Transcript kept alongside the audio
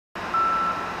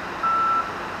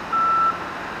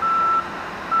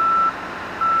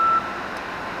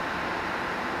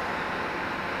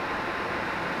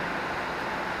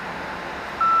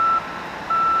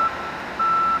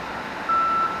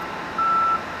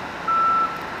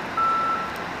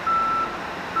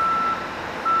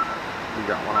We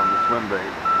got one on the swim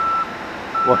bait.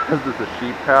 What is this, a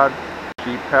sheep pad?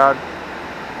 Sheep pad?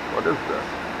 What is this?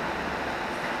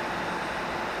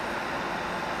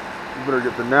 We better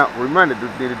get the net. We might need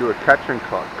to do a catch and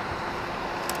cook.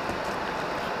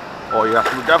 Oh yes,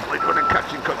 we're definitely doing a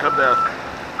catch and cook of this.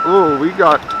 Ooh, we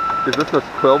got, is this a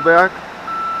quillback?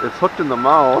 It's hooked in the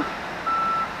mouth.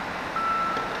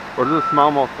 Or is this a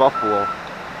smallmouth buffalo?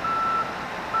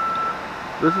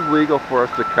 This is legal for us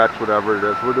to catch whatever it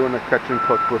is. We're doing a catch and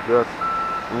cook with this.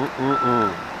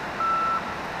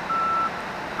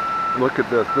 Look at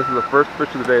this. This is the first fish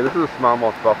of the day. This is a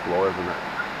smallmouth buffalo, isn't it?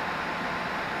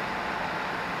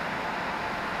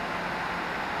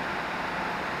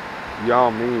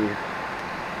 Yummy.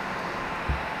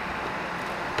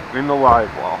 In the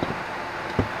live well.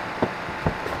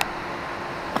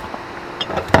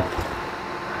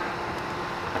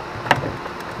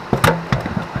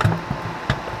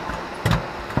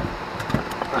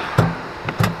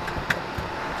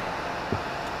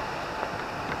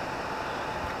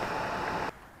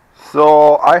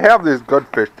 So I have these good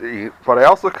fish to eat, but I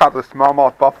also caught the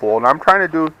smallmouth buffalo, and I'm trying to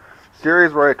do a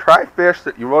series where I try fish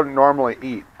that you wouldn't normally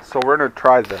eat. So we're going to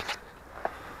try this.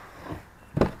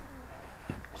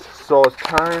 So it's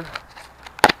time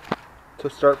to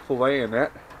start filleting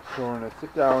it. So we're going to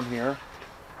sit down here,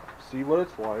 see what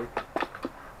it's like.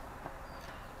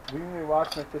 We may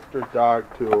watch my sister's dog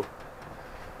too,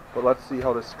 but let's see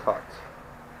how this cuts.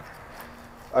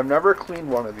 I've never cleaned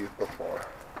one of these before.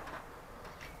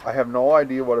 I have no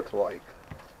idea what it's like.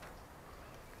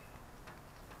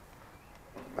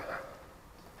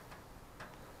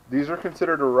 These are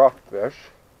considered a rough fish.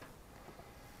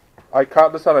 I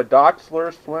caught this on a dock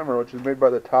slur swimmer, which is made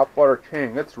by the Topwater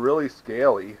King. It's really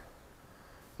scaly.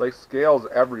 Like scales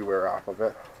everywhere off of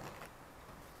it.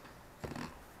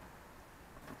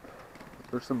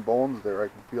 There's some bones there, I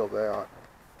can feel that.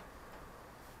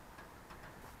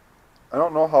 I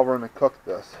don't know how we're going to cook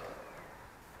this.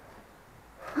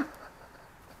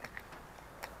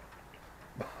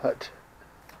 But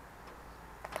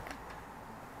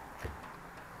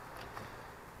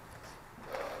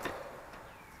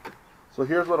so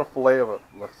here's what a fillet of it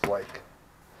looks like.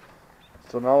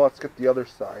 So now let's get the other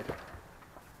side.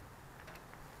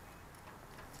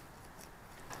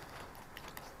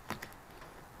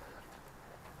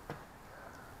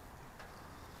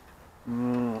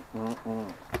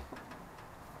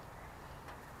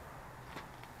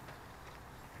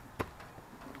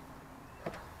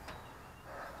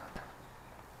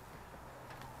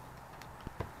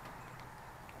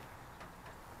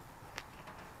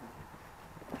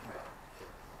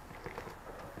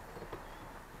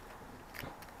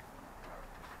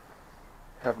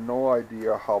 Have no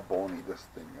idea how bony this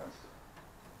thing is.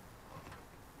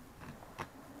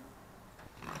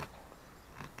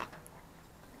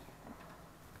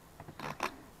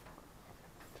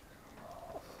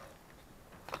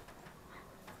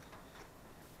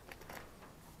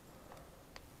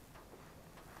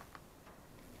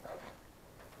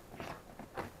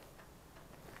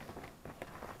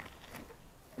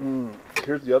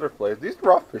 Here's the other fillets. These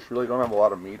raw fish really don't have a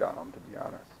lot of meat on them, to be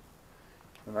honest.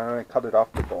 And then I cut it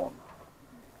off the bone.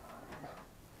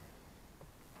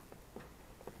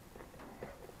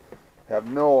 I have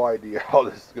no idea how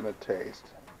this is going to taste.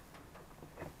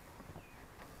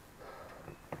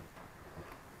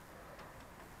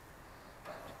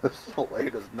 This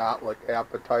fillet does not look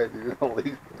appetizing in the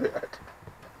least bit.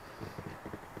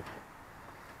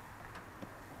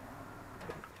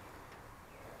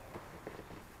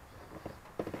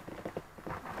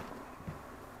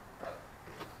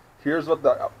 Here's what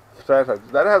the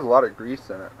that has a lot of grease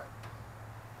in it.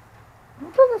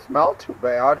 It doesn't smell too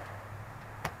bad.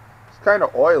 It's kind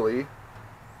of oily.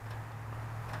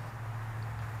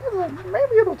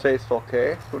 Maybe it'll taste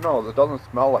okay. Who knows? It doesn't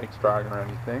smell like strong or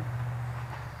anything.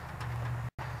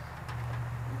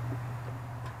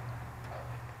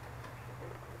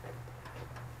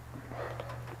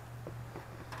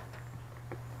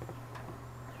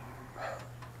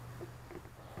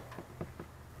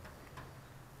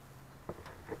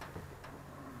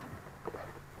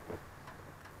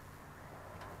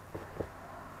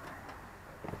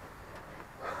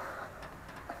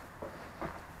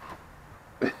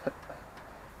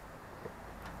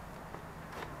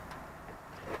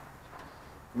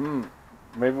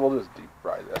 Maybe we'll just deep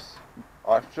fry this.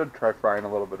 I should try frying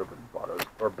a little bit of it in butter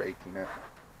or baking it.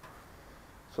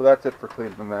 So that's it for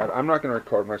cleaning that. I'm not going to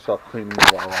record myself cleaning the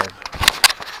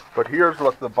walleyes. But here's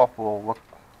what the buffalo look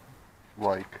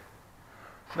like.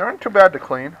 They aren't too bad to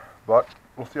clean, but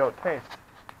we'll see how it tastes.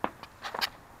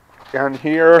 And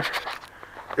here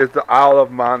is the olive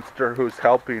monster who's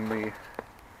helping me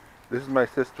This is my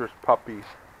sister's puppy.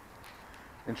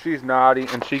 And she's naughty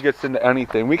and she gets into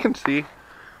anything. We can see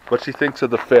what she thinks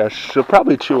of the fish. She'll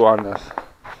probably chew on this.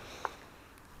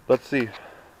 Let's see.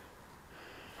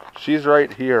 She's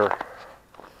right here.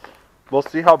 We'll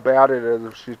see how bad it is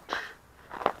if she...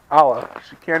 Olive,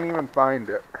 she can't even find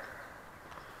it.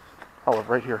 Olive,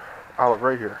 right here. Olive,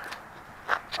 right here.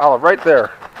 Olive, right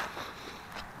there.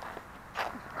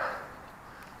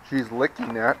 She's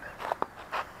licking it.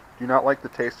 Do you not like the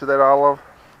taste of that, Olive?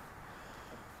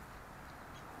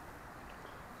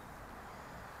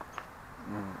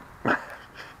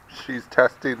 She's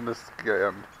testing the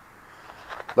skin.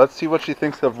 Let's see what she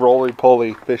thinks of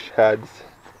roly-poly fish heads.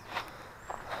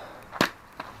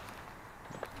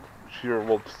 Sure,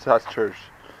 we'll test her.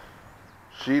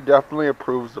 She definitely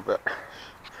approves of it.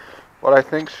 But I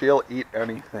think she'll eat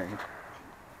anything.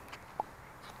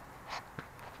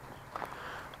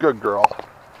 Good girl.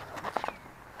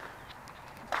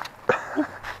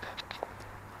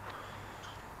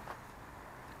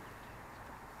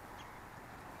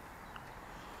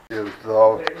 Is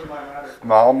the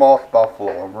Smallmouth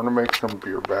buffalo. I'm gonna make some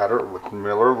beer batter with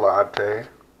Miller latte,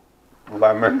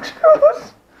 lemon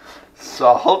juice,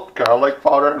 salt, garlic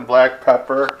powder, and black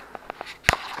pepper.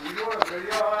 Are you doing a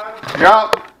video on?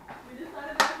 Yep. We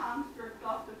decided that Tom stripped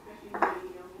off the fishing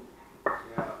video.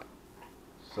 Yeah.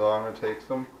 So I'm gonna take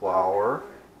some flour.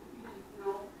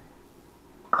 No.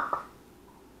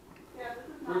 Yeah, this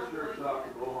is not First a you're really off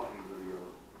good. the bull hunting video.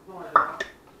 No, I don't.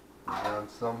 Add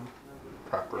some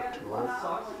pepper Yeah, this to is it. not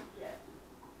Sucks. like it.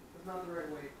 That's not the right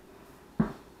way.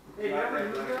 Hey, you ever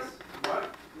use this? What?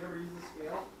 You ever use the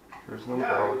scale? Here's some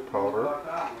garlic powder.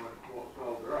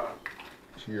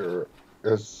 Here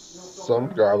is some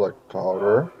garlic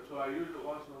powder. So I use it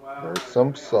once in a while. There's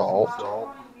some salt, Growing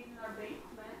weeds in our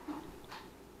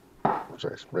basement. which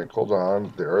I sprinkled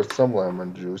on. There is some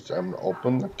lemon juice. I'm gonna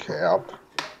open the cap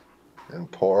and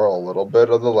pour a little bit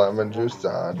of the lemon juice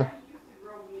on. I used to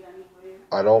grow weed anyway.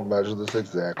 I don't measure this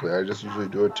exactly. I just usually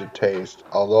do it to taste.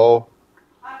 Although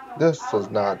this is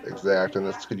not exact, and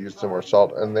this could use some more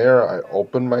salt. And there, I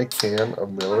opened my can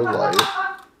of Miller Lite.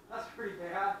 That's pretty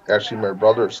bad. Actually, my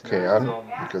brother's can,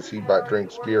 because he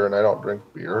drinks beer and I don't drink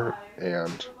beer.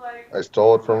 And I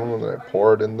stole it from him, and I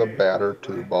pour it in the batter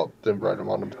to about the right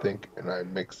amount of think, and I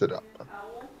mix it up.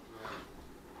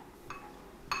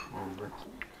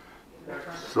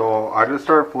 So I just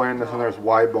started filleting this, and there's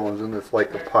Y bones in this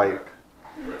like a pike.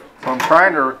 So I'm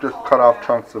trying to just cut off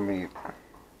chunks of meat.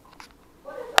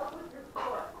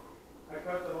 I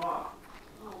cut them off.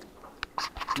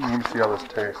 You can see how this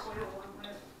tastes.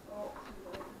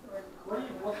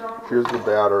 What's wrong? Here's the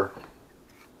batter.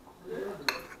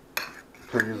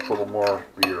 Could use a little more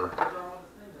beer.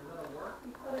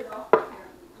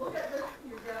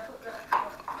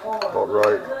 About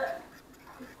right.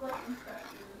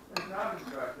 It's not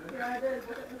infected. Yeah, I did.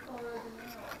 Look at the color of the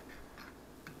nail.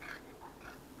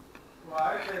 Well,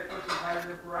 I say put some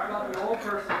hydrogen peroxide. The old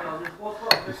person knows you're supposed to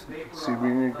put this vapor. See, we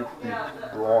need to get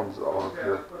these bones out of Okay,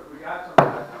 here. let's put, we got some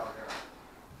of that out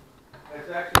there. It's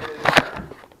actually in there.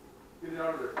 Get it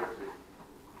out of there quickly.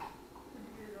 Did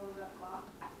you get it over that box?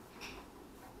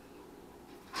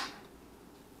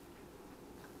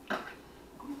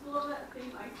 You still have that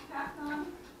same ice pack on?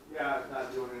 Yeah, it's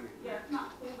not doing anything. Yeah, it's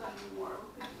not cold anymore.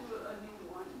 Let's do a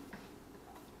new one.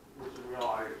 With some real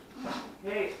ice.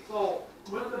 Hey, so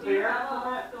with the Do you bear have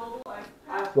permit, a filled ice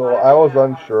pack? So I was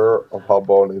unsure of how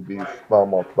bony these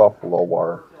smallmouth buffalo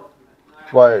were.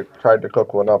 That's why I tried to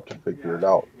cook one up to figure it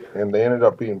out. And they ended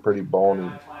up being pretty bony.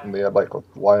 And they had like a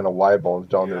line of Y bones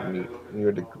down their meat. And you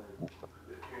had to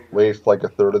waste like a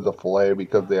third of the fillet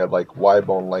because they had like Y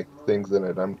bone like things in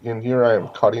it. In here I am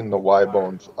cutting the Y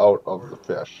bones out of the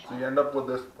fish. So you end up with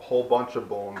this whole bunch of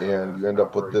bones. And you end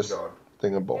up with this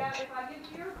thing of bones. Yeah, if I give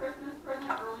you your Christmas present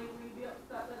early, will you be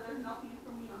upset that there's nothing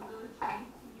for me under the tree?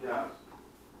 yeah.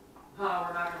 We're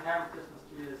not gonna have a Christmas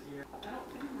tree this year. I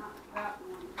don't think not that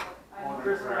one, but I Oh, don't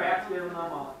Chris know. Pratt's giving them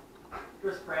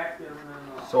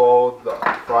So the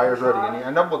fryer's ready, and you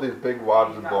end up with these big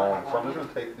wads of bones. So I'm just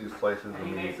gonna take these slices of and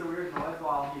he makes meat a weird noise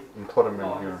while he's and put them in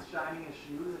here. he's shining his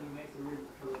shoes, and he makes a weird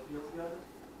because it feels good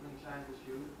when he shines his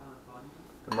shoes. It's kind of fun.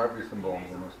 There might be some He bones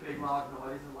makes in a this big piece. loud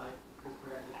noise, and like Chris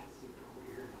Pratt is super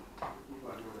weird. Keep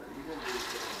on doing that. You didn't do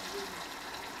it.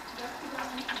 That's the one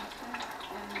we can print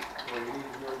and So you need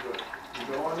to do it good. You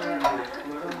go in there and you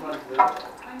split them like this.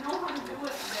 I know how to do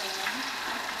it then.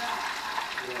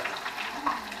 Yeah.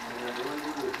 And then when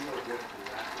you do it, you'll get to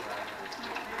that.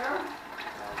 There.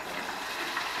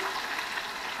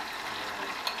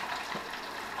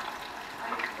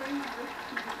 I bring my wrist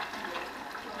to the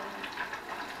so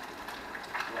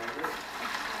Like this.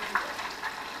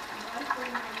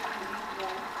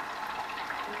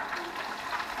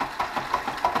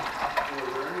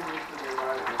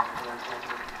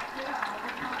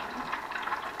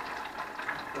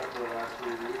 for the last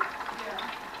 3 weeks. Yeah.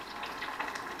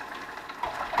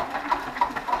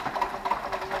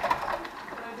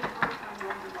 But I did first time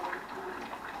going another time.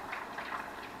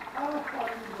 How the fuck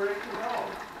did you break your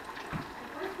nose? The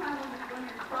first time was when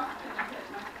your truck didn't hit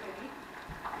my face.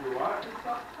 You what? The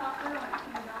truck topper when it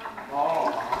came down on my face. Oh.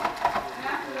 And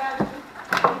after that, it just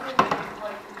literally,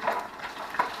 like, it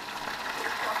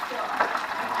just fucked up.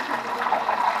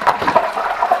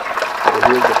 So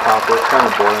here's the popper. It's kind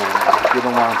of boiling. You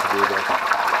don't want to do this.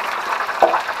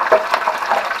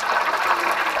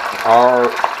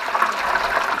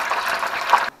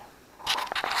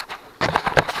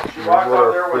 She walked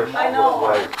out there with I know.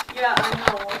 Right. Yeah, I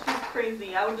know. She's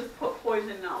crazy. I would just put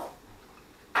poison now.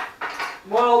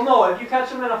 Well, no, if you catch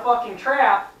them in a fucking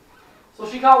trap, so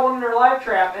she caught one in her live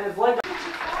trap and his leg.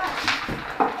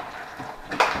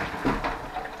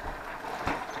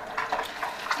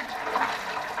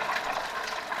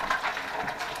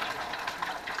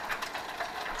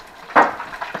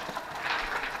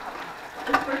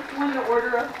 The first one to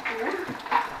order us food.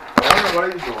 What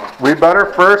are you doing? We better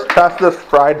first test this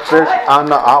fried fish on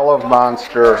the Olive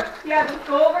Monster. Yeah, just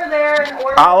go over there and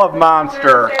order. Olive the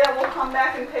Monster. Say that we'll come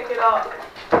back and pick it up.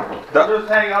 Just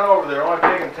hang out over there. Only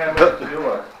taking 10 minutes to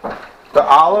do it. The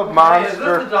Olive Hey, is this the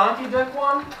Monster. donkey dick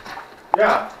one?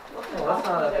 Yeah. Oh, that's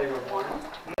not a big one.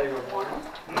 Big one.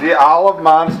 The Olive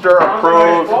Monster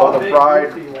approves of the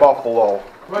fried buffalo.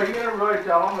 Well, you gotta really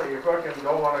tell them that you fucking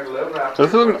don't want to live after.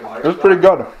 This is pretty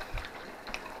good.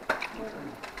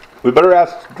 We better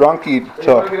ask Drunky You want to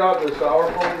to. get out the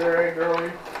sourpuss there, ain't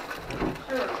girlie?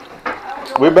 Sure.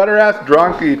 We better ask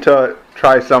Drunky to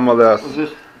try some of this. Is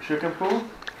this chicken food?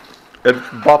 It's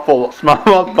buffalo,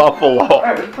 smallmouth buffalo.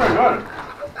 Hey, it's pretty good.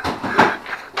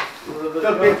 Is it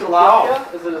as good as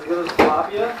tilapia? Is it as good as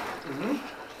tilapia?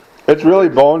 It's really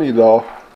bony though.